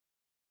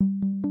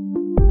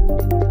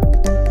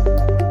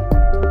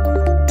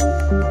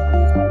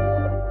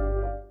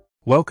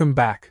Welcome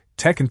back,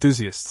 tech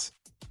enthusiasts.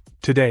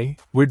 Today,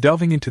 we're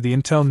delving into the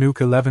Intel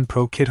NUC 11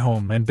 Pro Kit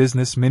Home and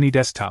Business Mini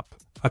Desktop,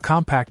 a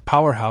compact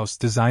powerhouse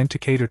designed to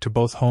cater to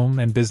both home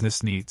and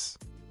business needs.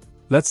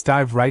 Let's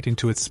dive right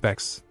into its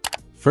specs.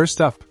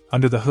 First up,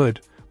 under the hood,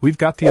 we've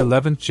got the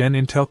 11th Gen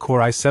Intel Core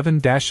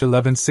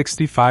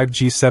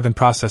i7-1165G7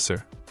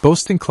 processor,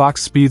 boasting clock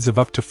speeds of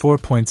up to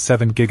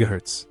 4.7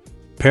 GHz.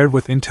 Paired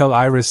with Intel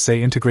Iris-Xe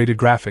integrated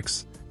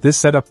graphics, this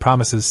setup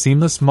promises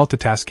seamless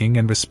multitasking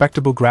and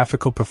respectable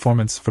graphical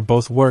performance for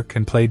both work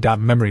and play.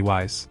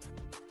 Memory-wise,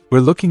 we're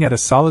looking at a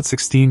solid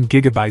 16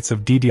 GB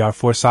of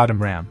DDR4 SODIMM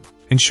RAM,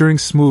 ensuring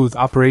smooth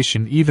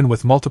operation even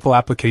with multiple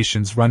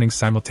applications running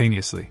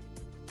simultaneously.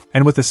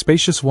 And with a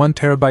spacious 1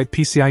 TB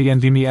PCIe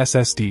NVMe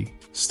SSD,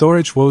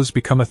 storage woes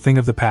become a thing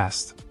of the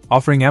past,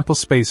 offering ample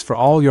space for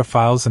all your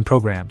files and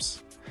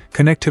programs.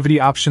 Connectivity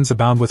options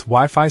abound with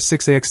Wi-Fi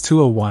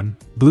 6AX201,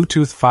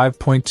 Bluetooth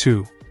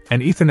 5.2,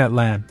 and Ethernet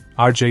LAN,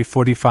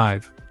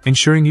 RJ45,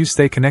 ensuring you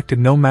stay connected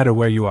no matter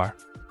where you are.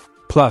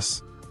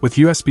 Plus, with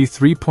USB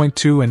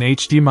 3.2 and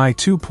HDMI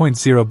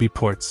 2.0B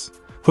ports,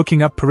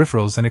 hooking up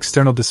peripherals and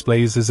external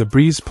displays is a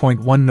breeze.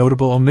 One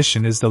notable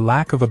omission is the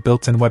lack of a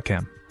built-in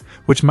webcam,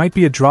 which might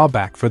be a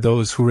drawback for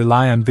those who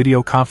rely on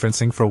video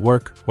conferencing for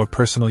work or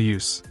personal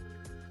use.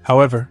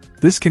 However,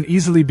 this can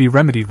easily be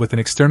remedied with an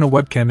external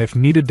webcam if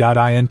needed.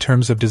 In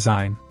terms of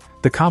design,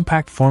 the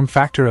compact form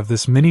factor of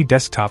this mini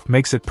desktop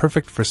makes it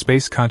perfect for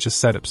space-conscious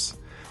setups,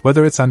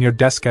 whether it's on your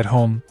desk at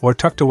home or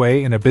tucked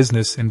away in a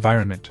business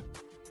environment.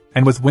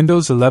 And with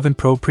Windows 11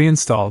 Pro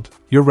pre-installed,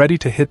 you're ready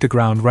to hit the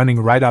ground running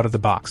right out of the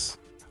box.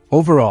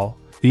 Overall,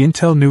 the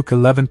Intel NUC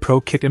 11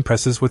 Pro kit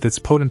impresses with its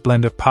potent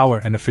blend of power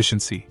and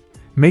efficiency,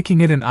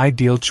 making it an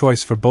ideal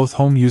choice for both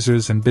home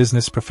users and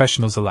business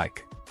professionals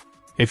alike.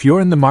 If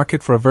you're in the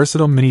market for a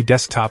versatile mini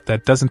desktop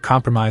that doesn't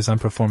compromise on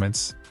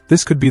performance,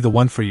 this could be the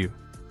one for you.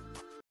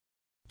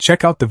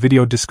 Check out the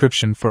video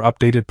description for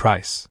updated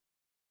price.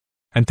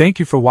 And thank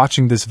you for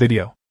watching this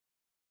video.